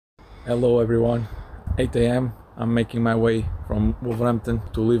Hello everyone, 8 a.m. I'm making my way from Wolverhampton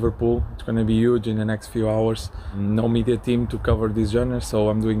to Liverpool. It's going to be huge in the next few hours. No media team to cover this journey, so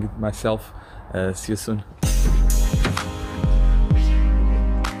I'm doing it myself. See you soon.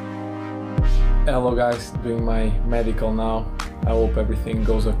 Hello guys, doing my medical now. I hope everything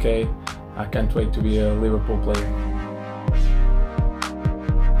goes okay. I can't wait to be a Liverpool player.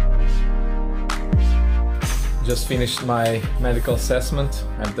 Just finished my medical assessment.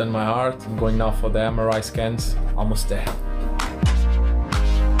 I've done my heart. I'm going now for the MRI scans. Almost there.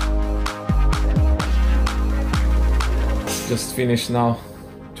 Just finished now.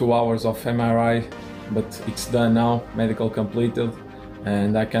 2 hours of MRI, but it's done now. Medical completed,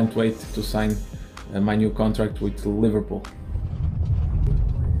 and I can't wait to sign my new contract with Liverpool.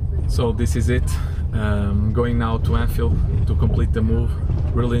 So this is it. Going now to Anfield to complete the move.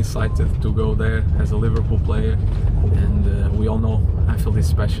 Really excited to go there as a Liverpool player, and we all know Anfield is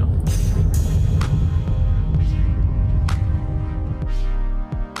special.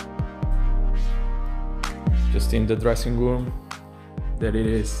 Just in the dressing room, there it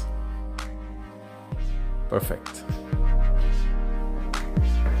is. Perfect.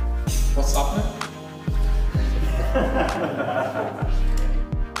 What's happening?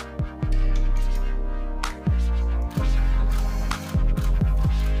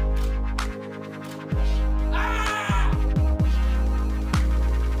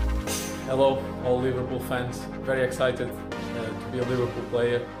 Hello, all Liverpool fans. Very excited to be a Liverpool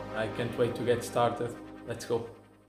player. I can't wait to get started. Let's go.